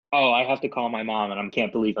Oh, I have to call my mom, and I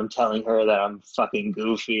can't believe I'm telling her that I'm fucking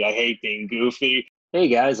goofy. I hate being goofy. Hey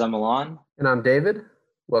guys, I'm Alon. And I'm David.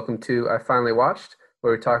 Welcome to I Finally Watched,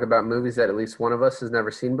 where we talk about movies that at least one of us has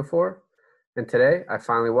never seen before. And today, I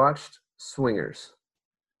finally watched Swingers.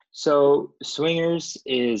 So, Swingers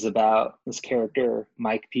is about this character,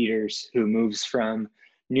 Mike Peters, who moves from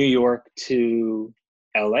New York to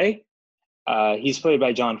LA. He's played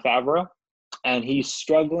by Jon Favreau, and he's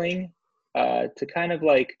struggling to kind of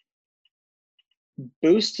like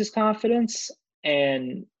boost his confidence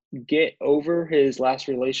and get over his last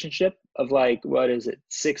relationship of like, what is it,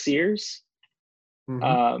 6 years? Mm-hmm.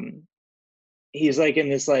 Um, he's like in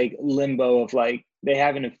this like limbo of like they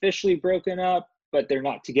haven't officially broken up, but they're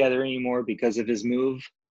not together anymore because of his move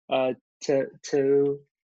to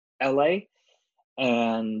LA,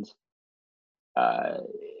 and uh,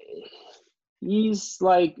 he's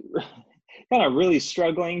like kind of really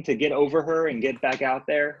struggling to get over her and get back out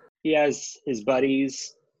there. He has his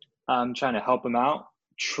buddies trying to help him out.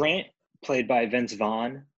 Trent, played by Vince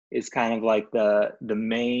Vaughn, is kind of like the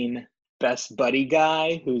main best buddy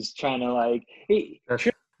guy who's trying to like Best,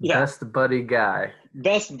 yeah, best buddy guy.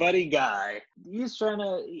 best buddy guy. He's trying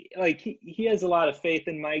to like he has a lot of faith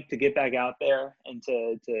in Mike to get back out there and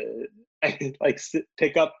to like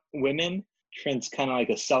pick up women. Trent's kind of like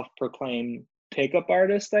a self-proclaimed pickup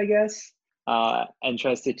artist, I guess, and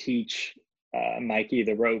tries to teach Mikey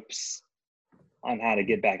the ropes on how to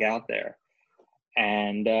get back out there.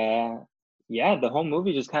 And yeah, the whole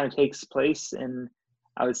movie just kind of takes place in,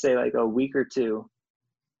 I would say, like a week or two,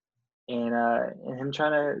 in him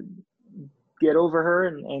trying to get over her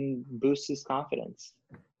and boost his confidence.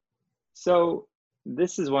 So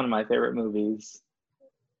this is one of my favorite movies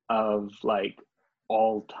of like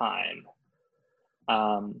all time.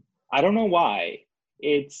 I don't know why.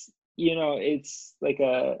 It's like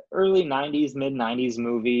a early 90s, mid 90s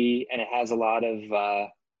movie, and it has a lot of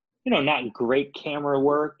not great camera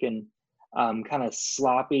work and kind of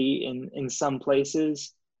sloppy in some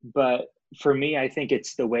places. But for me, I think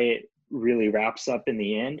it's the way it really wraps up in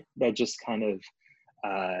the end that just kind of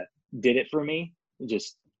uh, did it for me.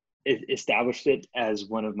 Just established it as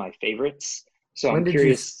one of my favorites. So When I'm did you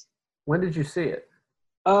curious. when did you see it?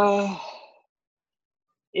 Uh,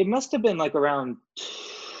 it must have been like around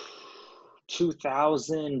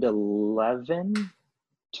 2011,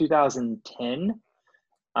 2010.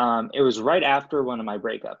 It was right after one of my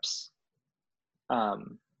breakups.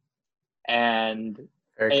 Um, and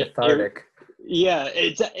Very it cathartic. yeah,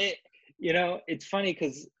 it's funny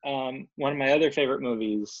because one of my other favorite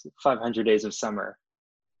movies, 500 Days of Summer,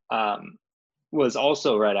 um, was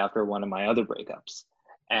also right after one of my other breakups.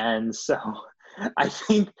 And so I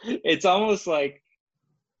think it's almost like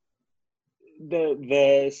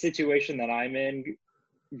the situation that I'm in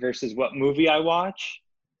versus what movie I watch.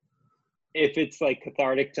 If it's like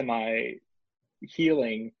cathartic to my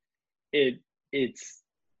healing, it's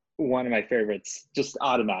one of my favorites just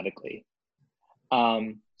automatically.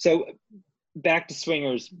 So back to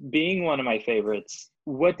Swingers being one of my favorites.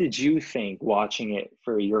 What did you think watching it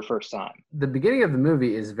for your first time? The beginning of the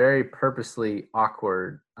movie is very purposely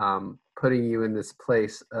awkward, putting you in this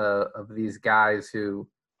place of these guys who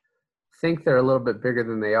think they're a little bit bigger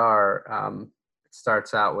than they are. It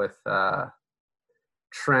starts out with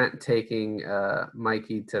Trent taking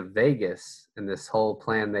Mikey to Vegas and this whole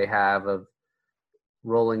plan they have of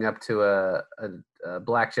rolling up to a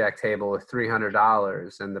blackjack table with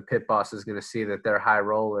 $300, and the pit boss is going to see that they're high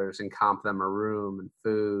rollers and comp them a room and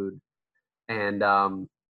food, and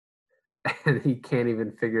and he can't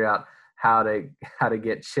even figure out how to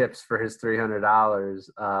get chips for his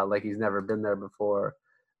 $300, like he's never been there before,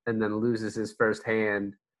 and then loses his first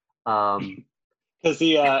hand. Um, Because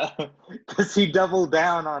he because he doubled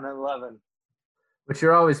down on 11. which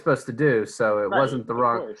you're always supposed to do. So it Right, wasn't the of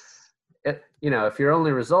wrong. course. If you're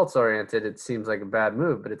only results oriented, it seems like a bad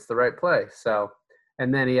move, but it's the right play. So,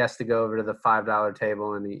 and then he has to go over to the $5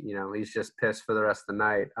 table, and he's just pissed for the rest of the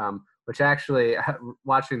night. Which actually,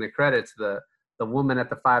 watching the credits, the woman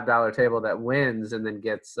at the $5 table that wins and then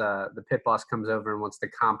gets the pit boss comes over and wants to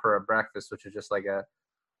comp her a breakfast, which is just like a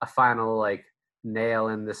final like nail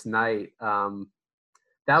in this night.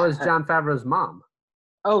 That was Jon Favreau's mom.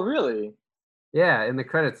 Oh, really? Yeah, in the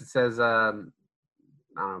credits it says I don't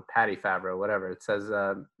know, Patty Favreau, whatever. It says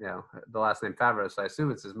the last name Favreau, so I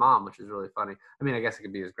assume it's his mom, which is really funny. I mean, I guess it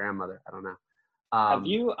could be his grandmother. I don't know. Have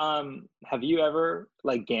you ever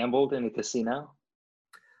like gambled in a casino?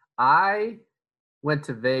 I went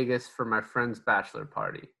to Vegas for my friend's bachelor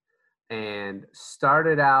party and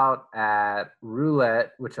started out at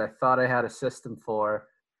roulette, which I thought I had a system for,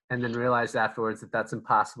 and then realized afterwards that that's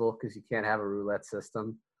impossible because you can't have a roulette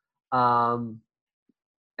system. And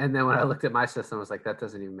then when I looked at my system, I was like, that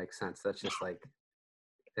doesn't even make sense. That's just like,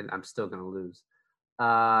 and I'm still going to lose.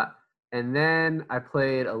 And then I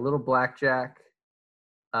played a little blackjack,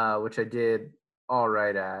 which I did all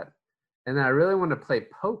right at. And then I really wanted to play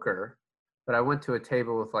poker, but I went to a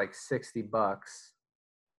table with like $60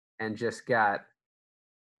 and just got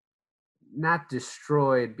not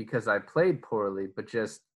destroyed because I played poorly, but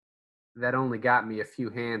just that only got me a few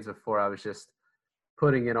hands before I was just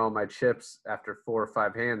putting in all my chips after 4 or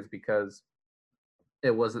 5 hands because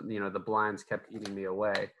it wasn't, the blinds kept eating me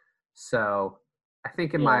away. So I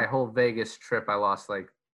think in my whole Vegas trip, I lost like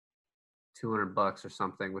 $200 or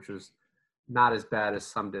something, which was not as bad as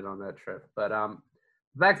some did on that trip. But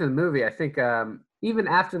back to the movie, I think even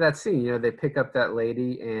after that scene, they pick up that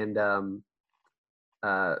lady and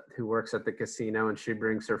who works at the casino, and she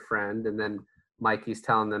brings her friend, and then Mikey's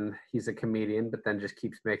telling them he's a comedian, but then just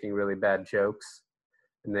keeps making really bad jokes.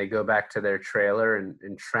 And they go back to their trailer,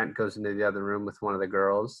 and Trent goes into the other room with one of the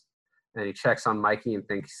girls, and he checks on Mikey and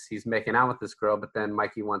thinks he's making out with this girl, but then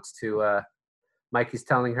Mikey's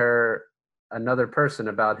telling her another person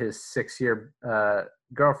about his 6-year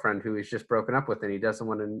girlfriend who he's just broken up with, and he doesn't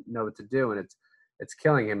want to know what to do, and it's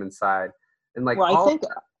killing him inside. And like,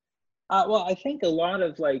 I think a lot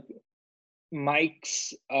of like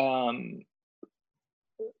Mike's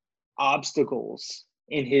obstacles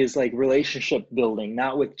in his like relationship building,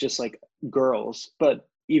 not with just like girls, but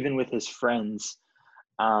even with his friends,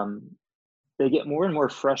 they get more and more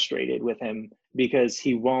frustrated with him because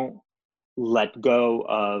he won't let go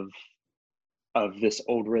of this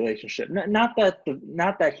old relationship. Not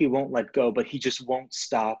that he won't let go, but he just won't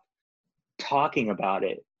stop talking about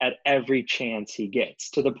it at every chance he gets,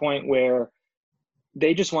 to the point where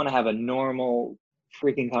they just want to have a normal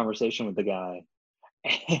freaking conversation with the guy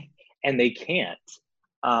and they can't.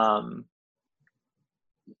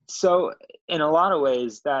 So in a lot of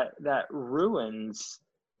ways that ruins,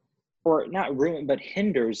 or not ruin, but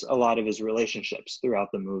hinders a lot of his relationships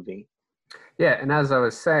throughout the movie. Yeah, and as I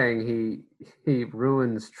was saying, he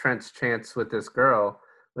ruins Trent's chance with this girl,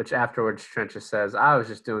 which afterwards Trent just says, "I was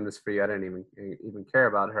just doing this for you. I didn't even care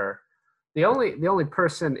about her." The only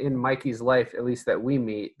person in Mikey's life, at least that we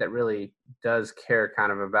meet, that really does care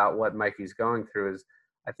kind of about what Mikey's going through is,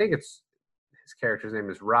 I think it's his character's name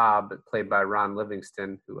is Rob, played by Ron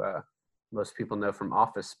Livingston, who most people know from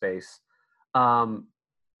Office Space.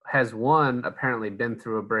 Has one apparently been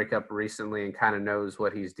through a breakup recently and kind of knows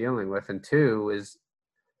what he's dealing with, and two is,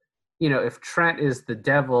 if Trent is the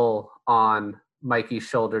devil on Mikey's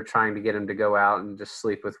shoulder trying to get him to go out and just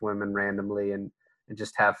sleep with women randomly and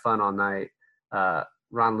just have fun all night,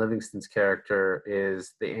 Ron Livingston's character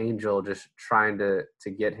is the angel just trying to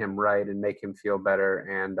get him right and make him feel better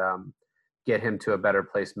and get him to a better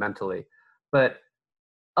place mentally. But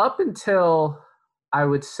up until, I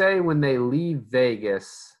would say, when they leave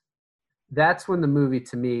Vegas, that's when the movie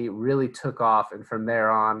to me really took off, and from there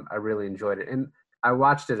on I really enjoyed it. And I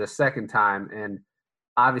watched it a second time, and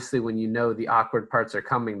obviously when the awkward parts are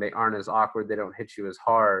coming, they aren't as awkward, they don't hit you as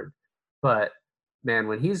hard. But man,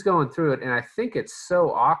 when he's going through it, and I think it's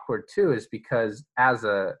so awkward too, is because I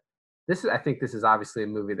think this is obviously a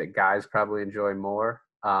movie that guys probably enjoy more.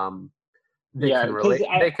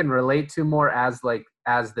 They can relate to more as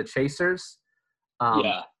the chasers.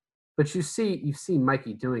 But you see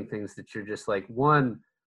Mikey doing things that you're just like, one,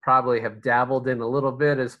 probably have dabbled in a little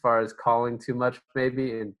bit as far as calling too much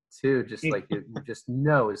maybe, and two, just like you just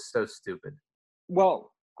know is so stupid.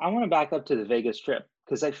 Well, I want to back up to the Vegas trip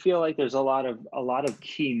because I feel like there's a lot of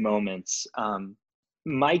key moments.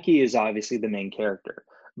 Mikey is obviously the main character,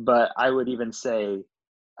 but I would even say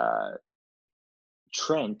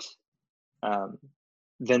Trent,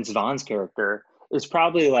 Vince Vaughn's character, is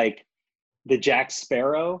probably like the Jack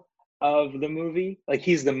Sparrow of the movie. Like,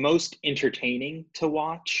 he's the most entertaining to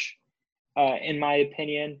watch, in my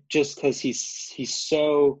opinion, just because he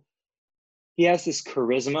has this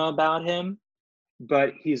charisma about him,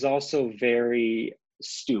 but he's also very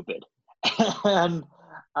stupid. And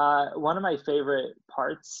one of my favorite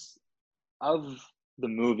parts of the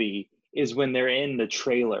movie is when they're in the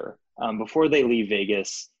trailer before they leave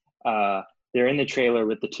Vegas. They're in the trailer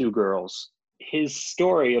with the two girls. His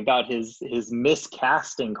story about his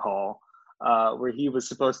miscasting call, where he was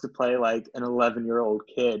supposed to play like an 11-year-old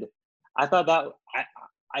kid. I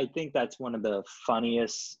think that's one of the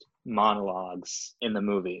funniest monologues in the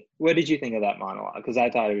movie. What did you think of that monologue? Because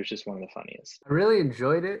I thought it was just one of the funniest. I really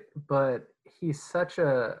enjoyed it, but he's such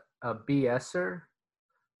a BSer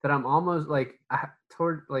that I'm almost like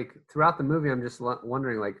throughout the movie, I'm just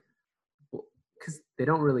wondering, like, because they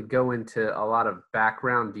don't really go into a lot of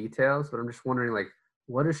background details, but I'm just wondering, like,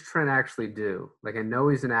 what does Trent actually do? Like, I know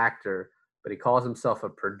he's an actor, but he calls himself a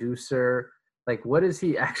producer. Like, what is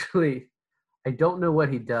he actually? I don't know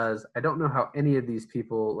what he does. I don't know how any of these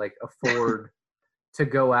people like afford to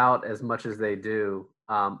go out as much as they do.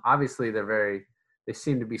 Obviously, they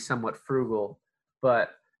seem to be somewhat frugal,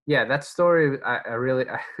 but yeah, that story, I really,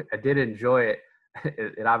 I did enjoy it.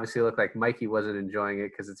 It obviously looked like Mikey wasn't enjoying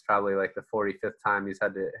it because it's probably like the 45th time he's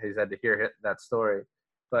had to hear that story.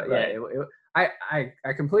 But yeah, Right.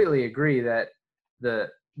 I completely agree that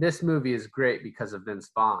this movie is great because of Vince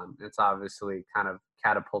Vaughn. It's obviously kind of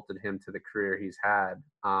catapulted him to the career he's had.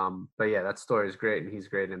 But yeah, that story is great, and he's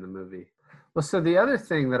great in the movie. Well, so the other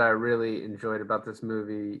thing that I really enjoyed about this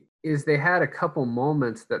movie is they had a couple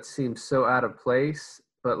moments that seemed so out of place,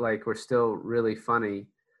 but like were still really funny.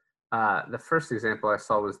 The first example I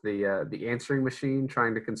saw was the answering machine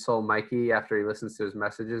trying to console Mikey after he listens to his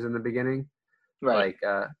messages in the beginning. Right.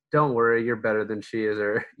 Like, don't worry, you're better than she is,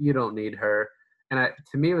 or you don't need her. And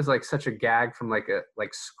to me, it was like such a gag from like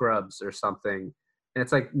Scrubs or something. And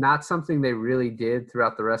it's like not something they really did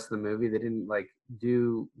throughout the rest of the movie. They didn't like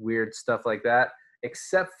do weird stuff like that,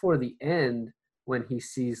 except for the end when he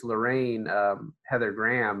sees Lorraine, Heather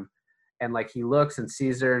Graham, and like he looks and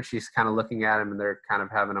sees her, and she's kind of looking at him, and they're kind of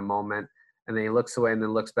having a moment. And then he looks away and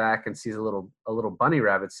then looks back and sees a little bunny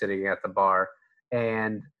rabbit sitting at the bar,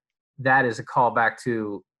 and that is a callback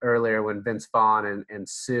to earlier when Vince Vaughn and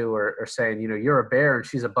Sue are saying, you know, you're a bear and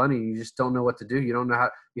she's a bunny. And you just don't know what to do. You don't know how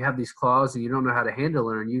you have these claws and you don't know how to handle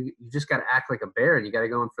her. And you just got to act like a bear and you got to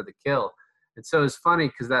go in for the kill. And so it's funny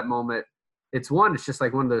because that moment, it's just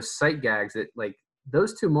like one of those sight gags that like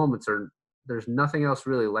those two moments there's nothing else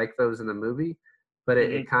really like those in the movie. But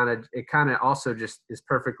Hmm. it kind of also just is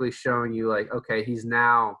perfectly showing you like, okay, he's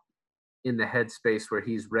now in the headspace where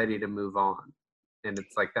he's ready to move on. And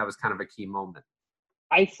it's like that was kind of a key moment.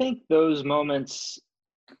 I think those moments,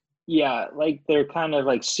 yeah, like they're kind of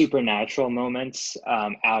like supernatural moments,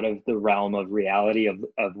 out of the realm of reality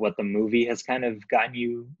of what the movie has kind of gotten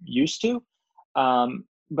you used to.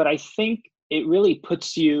 But I think it really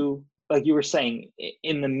puts you, like you were saying,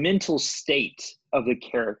 in the mental state of the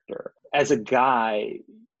character. As a guy,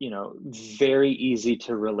 very easy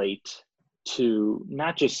to relate to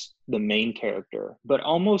not just the main character, but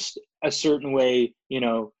almost a certain way.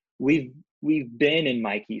 We've been in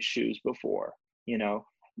Mikey's shoes before. You know,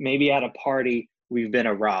 maybe at a party we've been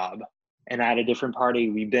a Rob, and at a different party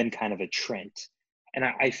we've been kind of a Trent. And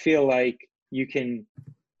I feel like you can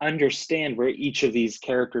understand where each of these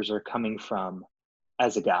characters are coming from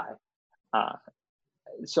as a guy. Uh,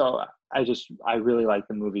 so I really like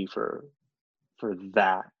the movie for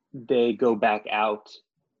that. They go back out,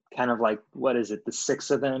 kind of like, what is it, the six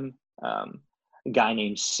of them? A guy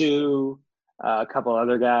named Sue, a couple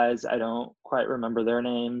other guys. I don't quite remember their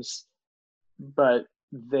names, but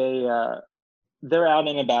they're out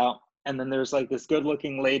and about. And then there's like this good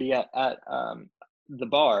looking lady at the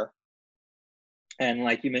bar. And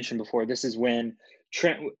like you mentioned before, this is when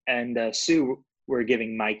Trent and Sue were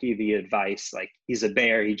giving Mikey the advice, like, he's a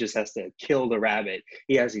bear, he just has to kill the rabbit.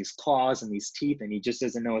 He has these claws and these teeth, and he just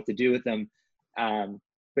doesn't know what to do with them.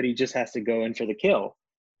 But he just has to go in for the kill.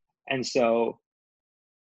 And so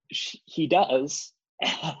he does,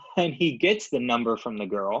 and he gets the number from the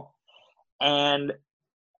girl. And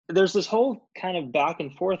there's this whole kind of back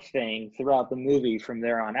and forth thing throughout the movie from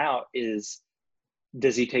there on out. Is,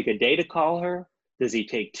 does he take a day to call her? Does he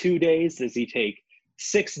take 2 days? Does he take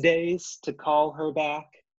 6 days to call her back?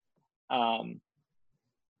 And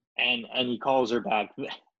he calls her back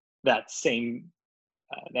that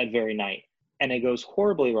very night, and it goes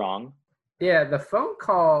horribly wrong. Yeah, the phone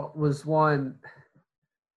call was one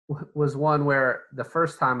where the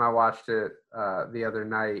first time I watched it the other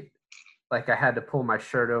night, like I had to pull my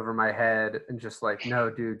shirt over my head and just like, no,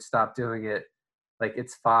 dude, stop doing it. Like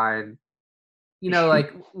it's fine. You know,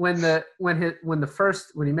 like when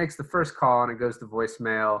he makes the first call and it goes to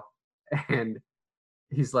voicemail, and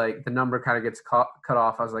he's like the number kind of gets cut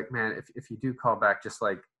off. I was like, man, if you do call back, just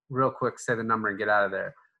like real quick, say the number and get out of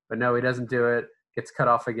there. But no, he doesn't do it. Gets cut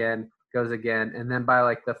off again, goes again, and then by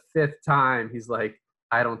like the fifth time, he's like,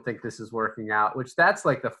 I don't think this is working out. Which that's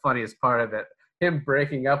like the funniest part of it. Him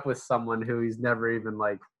breaking up with someone who he's never even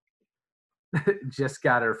like just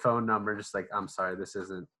got her phone number, just like, I'm sorry, this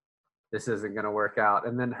isn't gonna work out.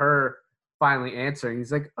 And then her finally answering,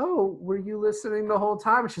 he's like, oh, were you listening the whole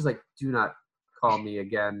time? And she's like, do not call me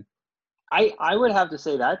again. I would have to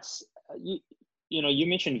say that's, you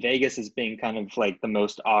mentioned Vegas as being kind of like the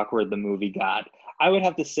most awkward the movie got. I would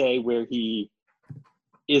have to say where he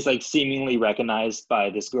is like seemingly recognized by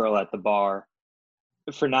this girl at the bar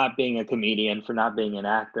for not being a comedian, for not being an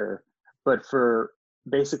actor, but for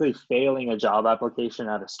basically failing a job application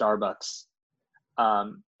at a Starbucks,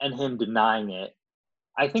 and him denying it.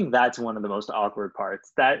 I think that's one of the most awkward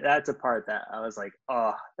parts. That's a part that I was like,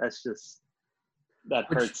 oh, that's just that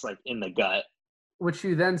which hurts like in the gut. which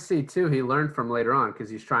you then see too. He learned from later on because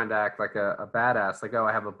he's trying to act like a badass. Like, oh,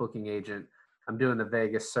 I have a booking agent. I'm doing the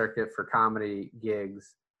Vegas circuit for comedy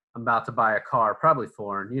gigs. I'm about to buy a car, probably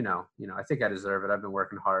foreign. I think I deserve it. I've been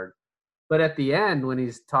working hard. But at the end, when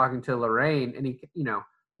he's talking to Lorraine, and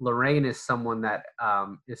Lorraine is someone that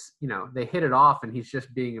they hit it off, and he's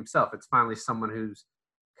just being himself. It's finally someone who's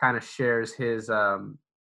kind of shares his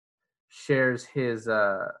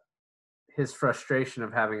frustration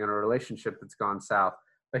of having a relationship that's gone south.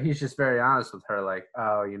 But he's just very honest with her, like,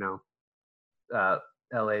 oh, uh,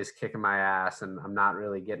 LA's kicking my ass, and I'm not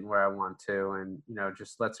really getting where I want to, and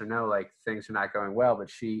just lets her know like things are not going well. But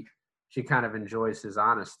she kind of enjoys his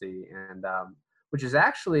honesty, and which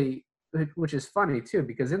is funny too,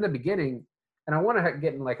 because in the beginning, and I want to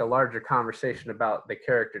get in like a larger conversation about the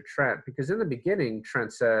character Trent, because in the beginning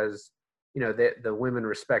Trent says, the women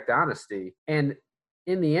respect honesty, and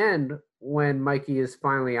in the end, when Mikey is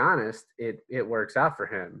finally honest, it works out for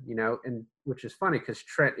him, and which is funny because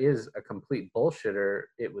Trent is a complete bullshitter,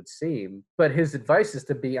 it would seem, but his advice is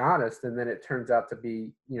to be honest, and then it turns out to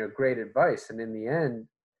be, great advice, and in the end,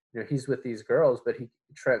 he's with these girls, but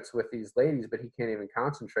Trent's with these ladies, but he can't even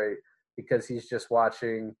concentrate because he's just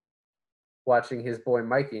watching his boy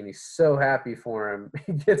Mikey, and he's so happy for him.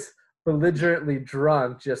 He gets belligerently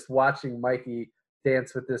drunk just watching Mikey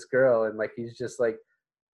dance with this girl, and like he's just like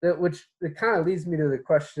that, which it kind of leads me to the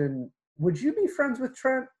question: would you be friends with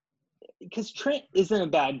Trent? Because Trent isn't a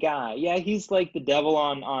bad guy. Yeah, he's like the devil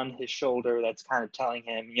on his shoulder that's kind of telling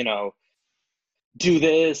him, do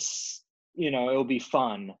this, it'll be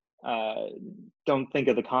fun. Uh, don't think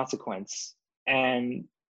of the consequence. And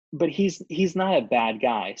but he's not a bad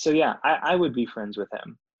guy. So yeah, I would be friends with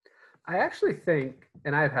him. I actually think,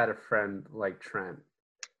 and I've had a friend like Trent,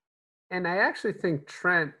 and I actually think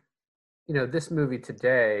Trent, this movie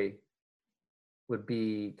today would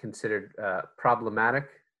be considered problematic,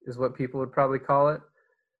 is what people would probably call it.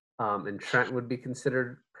 And Trent would be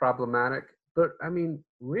considered problematic. But I mean,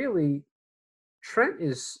 really, Trent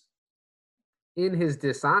is, in his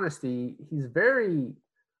dishonesty, he's very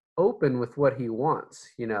open with what he wants,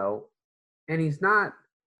 and he's not.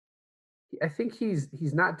 I think he's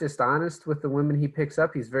not dishonest with the women he picks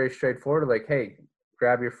up. He's very straightforward, like, hey,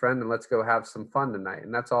 grab your friend and let's go have some fun tonight,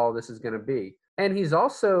 and that's all this is going to be. And he's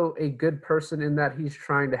also a good person in that he's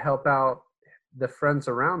trying to help out the friends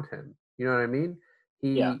around him. You know what I mean?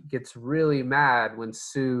 Yeah. He gets really mad when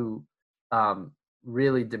Sue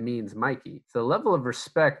really demeans Mikey. The level of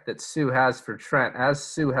respect that Sue has for Trent, as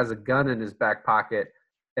Sue has a gun in his back pocket,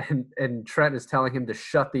 and Trent is telling him to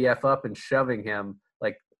shut the F up and shoving him,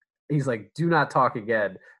 like, he's like, do not talk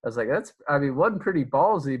again. I was like, one, pretty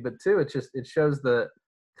ballsy, but two, it shows the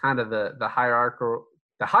kind of the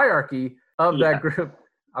hierarchy of that Yeah. group.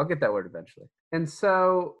 I'll get that word eventually. And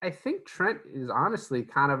so I think Trent is honestly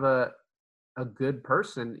kind of a good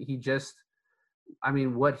person. He just,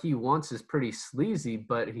 what he wants is pretty sleazy,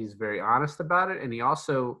 but he's very honest about it. And he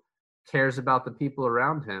also cares about the people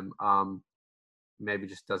around him. Maybe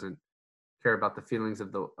just doesn't care about the feelings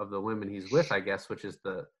of the women he's with, I guess, which is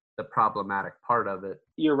the problematic part of it.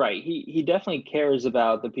 You're right. He definitely cares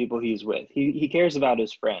about the people he's with. He cares about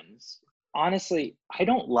his friends. Honestly, I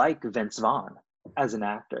don't like Vince Vaughn as an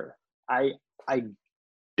actor. I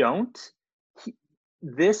don't.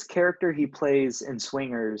 This character he plays in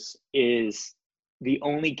Swingers is the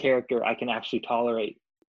only character I can actually tolerate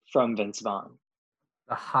from Vince Vaughn.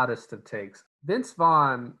 The hottest of takes. Vince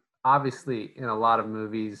Vaughn, obviously, in a lot of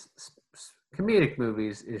movies, comedic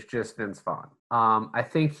movies, is just Vince Vaughn. I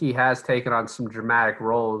think he has taken on some dramatic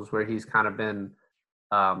roles where he's kind of been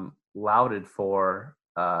lauded for.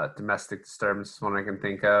 Domestic Disturbance is one I can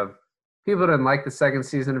think of. People didn't like the second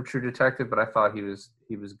season of True Detective, but I thought he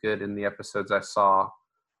was good in the episodes I saw.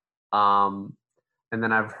 And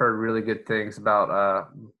then I've heard really good things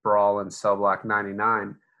about Brawl and Cell Block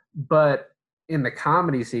 99. But in the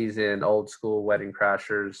comedy season, Old School, Wedding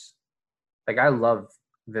Crashers, like, I love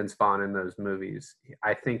Vince Vaughn in those movies.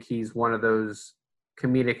 I think he's one of those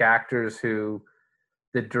comedic actors who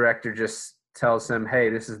the director just tells him, hey,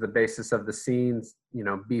 this is the basis of the scenes,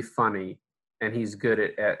 be funny. And he's good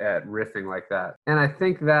at riffing like that. And I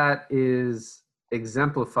think that is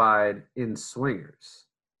exemplified in Swingers.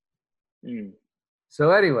 Mm.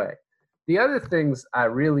 So anyway, the other things I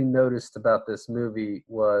really noticed about this movie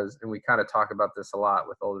was, and we kind of talk about this a lot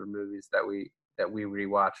with older movies that we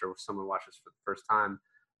rewatch or someone watches for the first time,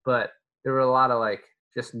 but there were a lot of like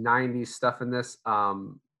just 90s stuff in this.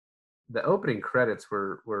 The opening credits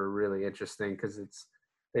were really interesting because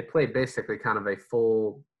they played basically kind of a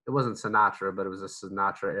full. It wasn't Sinatra, but it was a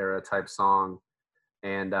Sinatra era type song,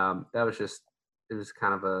 and that was just it was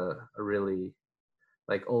kind of a really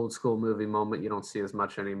like old school movie moment you don't see as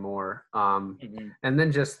much anymore. Hmm. And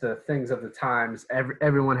then just the things of the times.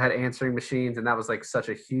 Everyone had answering machines, and that was like such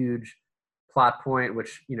a huge plot point.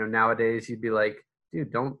 Which nowadays you'd be like,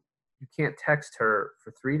 dude, you can't text her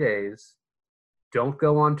for 3 days. Don't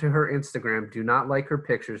go onto her Instagram. Do not like her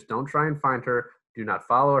pictures. Don't try and find her. Do not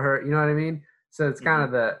follow her. You know what I mean? So it's kind Hmm.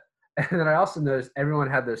 of the. And then I also noticed everyone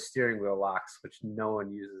had those steering wheel locks, which no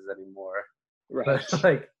one uses anymore. But Right.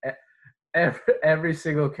 like every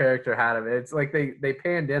single character had them. It's like they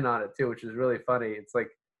panned in on it too, which is really funny. It's like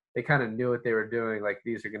they kind of knew what they were doing. Like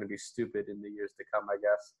these are going to be stupid in the years to come, I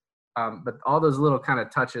guess. But all those little kind of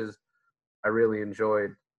touches I really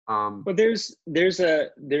enjoyed. Well, there's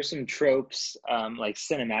some tropes, like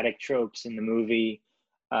cinematic tropes in the movie.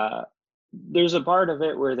 Uh, there's a part of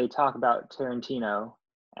it where they talk about Tarantino,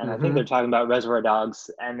 and I think they're Mm-hmm. talking about Reservoir Dogs,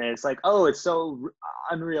 and it's like, oh, it's so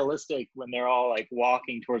unrealistic when they're all like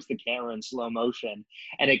walking towards the camera in slow motion,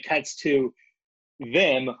 and it cuts to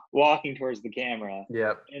them walking towards the camera,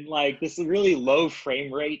 Yep. and like this really low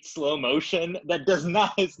frame rate slow motion that does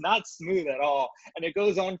not it's not smooth at all, and it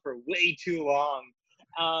goes on for way too long.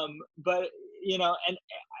 But and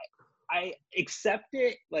I accept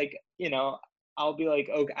it, like, I'll be like,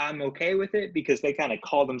 okay, I'm okay with it because they kind of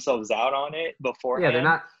call themselves out on it Yeah,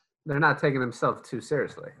 beforehand. they're not taking themselves too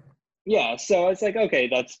seriously. Yeah, so it's like, okay,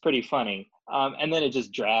 that's pretty funny. And then it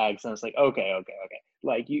just drags, and it's like, okay, okay, okay.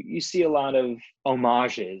 Like you see a lot of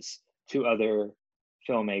homages to other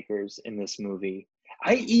filmmakers in this movie.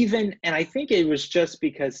 And I think it was just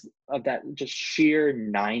because of that just sheer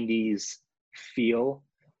 '90s feel.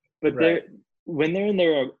 But Right. when they're in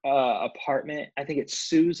their apartment, I think it's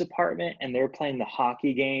Sue's apartment, and they're playing the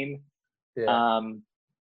hockey game. Yeah. Um,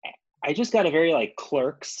 I just got a very like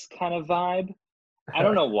Clerks kind of vibe. I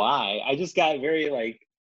don't know why. I just got very like,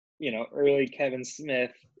 early Kevin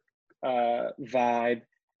Smith vibe.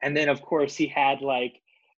 And then of course he had like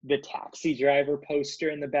the Taxi Driver poster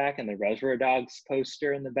in the back and the Reservoir Dogs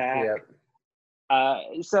poster in the back. Yep.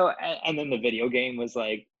 And then the video game was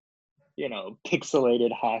like,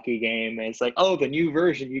 pixelated hockey game. And it's like, oh, the new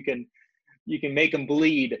version, you can make them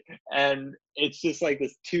bleed. And it's just like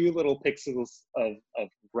this two little pixels of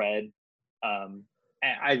red. And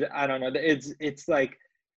I don't know. It's like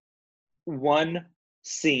one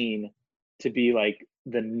scene to be like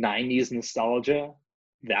the '90s nostalgia,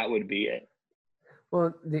 that would be it.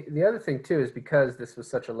 Well, the other thing too is because this was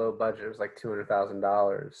such a low budget, it was like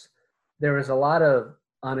 $200,000. There was a lot of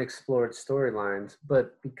unexplored storylines,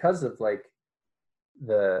 but because of like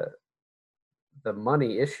the the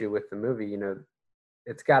money issue with the movie,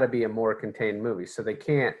 it's got to be a more contained movie. So they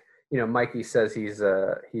can't, Mikey says he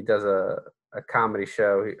does a comedy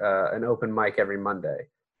show, an open mic every Monday.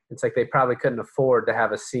 It's like they probably couldn't afford to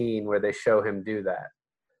have a scene where they show him do that,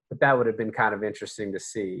 but that would have been kind of interesting to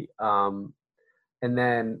see. And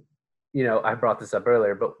then, I brought this up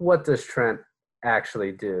earlier, but what does Trent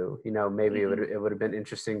actually do? Maybe Hmm. it would have been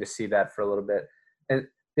interesting to see that for a little bit. And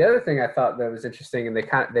the other thing I thought that was interesting, and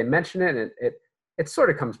they mention it, and it sort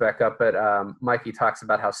of comes back up, but Mikey talks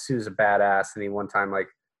about how Sue's a badass, and he one time like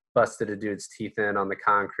busted a dude's teeth in on the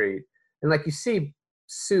concrete, and like you see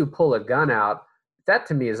Sue pull a gun out. That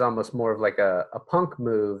to me is almost more of like a punk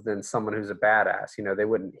move than someone who's a badass.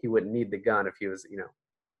 He wouldn't need the gun if he was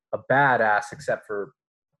a badass except for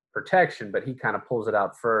protection, but he kind of pulls it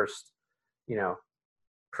out first, you know,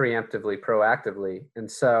 preemptively, proactively. And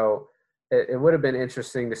so it would have been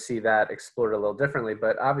interesting to see that explored a little differently.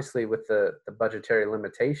 But obviously, with the budgetary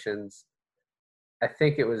limitations, I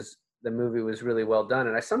think the movie was really well done.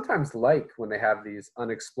 And I sometimes like when they have these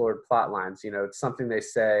unexplored plot lines. It's something they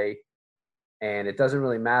say and it doesn't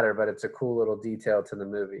really matter, but it's a cool little detail to the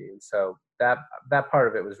movie. And so that part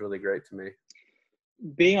of it was really great to me.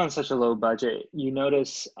 Being on such a low budget, you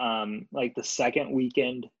notice like the second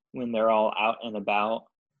weekend when they're all out and about,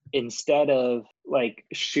 instead of like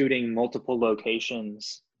shooting multiple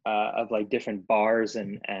locations of like different bars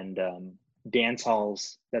and dance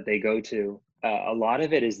halls that they go to, a lot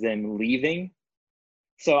of it is them leaving.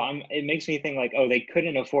 So it makes me think like, oh, they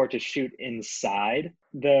couldn't afford to shoot inside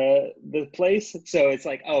the place, so it's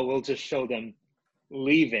like, oh, we'll just show them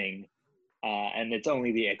leaving, and it's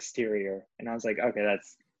only the exterior. And I was like, okay,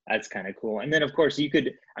 that's kind of cool. And then of course they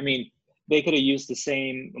could have used the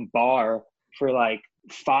same bar for like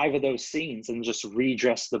 5 of those scenes and just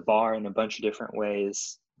redress the bar in a bunch of different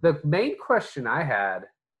ways. The main question I had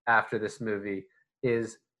after this movie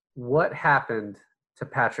is what happened to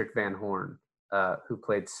Patrick Van Horn, who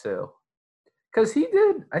played Sue? Because he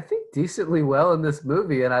did, I think, decently well in this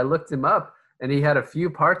movie, and I looked him up, and he had a few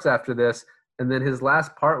parts after this, and then his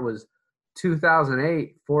last part was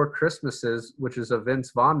 2008, Four Christmases, which is a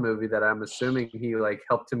Vince Vaughn movie that I'm assuming he like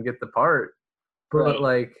helped him get the part. But Right.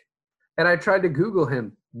 like, and I tried to Google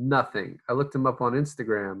him, nothing. I looked him up on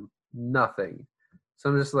Instagram, nothing. So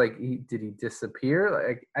I'm just like, did he disappear?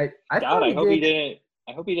 Like, I God, thought I he hope he did. didn't.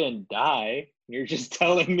 I hope he didn't die. You're just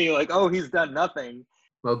telling me like, oh, he's done nothing.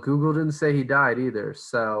 Well, Google didn't say he died either.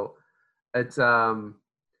 So it's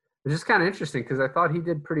just kind of interesting because I thought he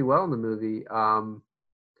did pretty well in the movie.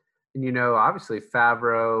 And obviously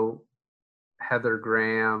Favreau, Heather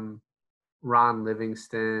Graham, Ron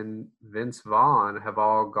Livingston, Vince Vaughn have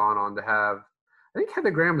all gone on to have. I think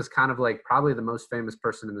Heather Graham was kind of like probably the most famous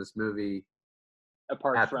person in this movie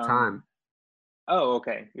Apart at the from, time. oh,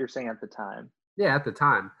 okay, you're saying at the time. Yeah, at the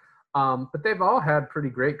time. But they've all had pretty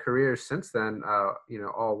great careers since then.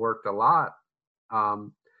 All worked a lot.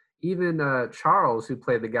 Um, even Charles, who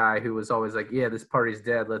played the guy who was always like, "Yeah, this party's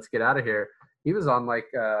dead. Let's get out of here." He was on like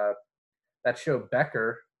that show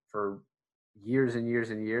Becker for years and years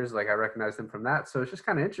and years. Like I recognized him from that. So it's just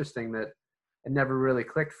kind of interesting that it never really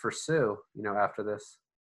clicked for Sue. After this.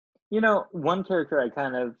 One character I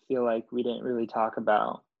kind of feel like we didn't really talk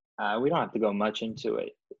about. We don't have to go much into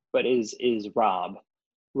it, but is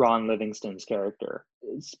Ron Livingston's character.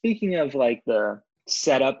 Speaking of like the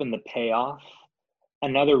setup and the payoff,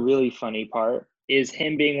 another really funny part is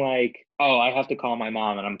him being like, "Oh, I have to call my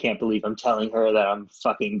mom, and I can't believe I'm telling her that I'm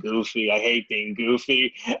fucking goofy. I hate being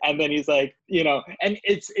goofy." And then he's like, and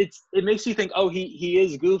it makes you think, "Oh, he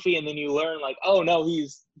is goofy," and then you learn like, "Oh no, he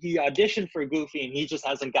auditioned for Goofy, and he just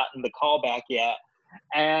hasn't gotten the call back yet."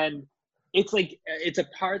 And it's like it's a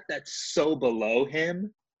part that's so below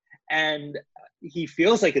him, and he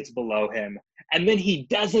feels like it's below him, and then he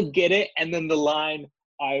doesn't get it, and then the line,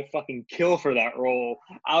 "I fucking kill for that role."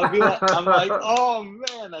 I'm like, oh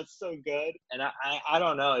man, that's so good. And I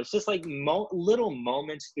don't know. It's just like little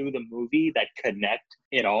moments through the movie that connect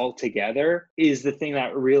it all together is the thing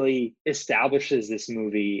that really establishes this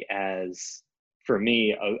movie as, for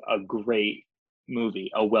me, a great movie,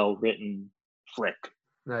 a well written flick.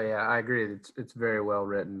 No, yeah, I agree. It's very well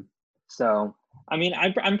written. So, I mean,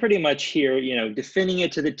 I'm pretty much here, defending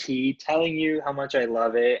it to the T, telling you how much I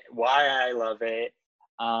love it, why I love it.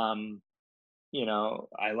 Um,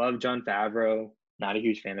 I love Jon Favreau. Not a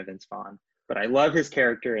huge fan of Vince Vaughn, but I love his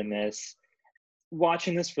character in this.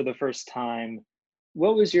 Watching this for the first time,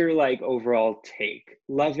 what was your like overall take?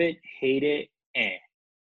 Love it, hate it, eh?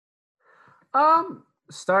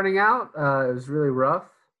 Starting out, it was really rough.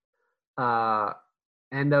 Uh,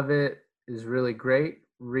 End of it is really great.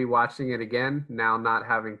 Rewatching it again now, not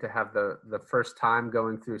having to have the first time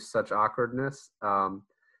going through such awkwardness.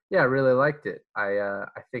 Yeah, I really liked it. I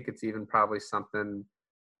think it's even probably something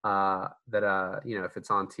that if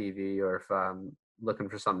it's on TV or if I'm looking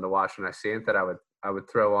for something to watch and I see it, that I would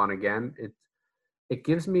throw on again. It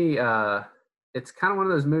gives me it's kind of one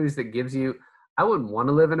of those movies that gives you. I wouldn't want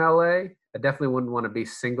to live in LA. I definitely wouldn't want to be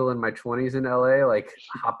single in my 20s in LA, like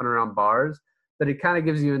hopping around bars. But it kind of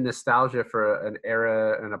gives you a nostalgia for an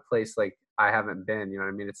era and a place like I haven't been. You know what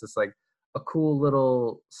I mean? It's just like a cool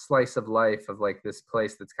little slice of life of like this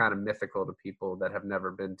place that's kind of mythical to people that have never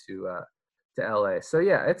been to LA. So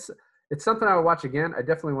yeah, it's something I would watch again. I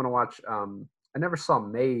definitely want to watch. I never saw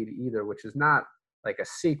Made either, which is not like a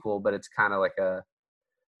sequel, but it's kind of like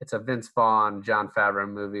it's a Vince Vaughn, Jon Favreau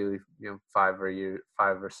movie. 5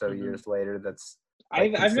 or so Hmm. years later. That's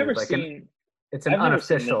like I've never considered like seen it's an I've never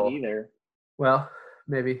seen Made unofficial. either. Well,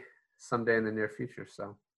 maybe someday in the near future.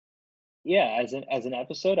 So Yeah, as an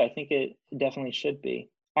episode, I think it definitely should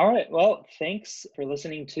be. All right. Well, thanks for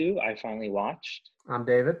listening to I Finally Watched. I'm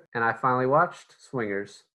David, and I finally watched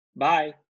Swingers. Bye.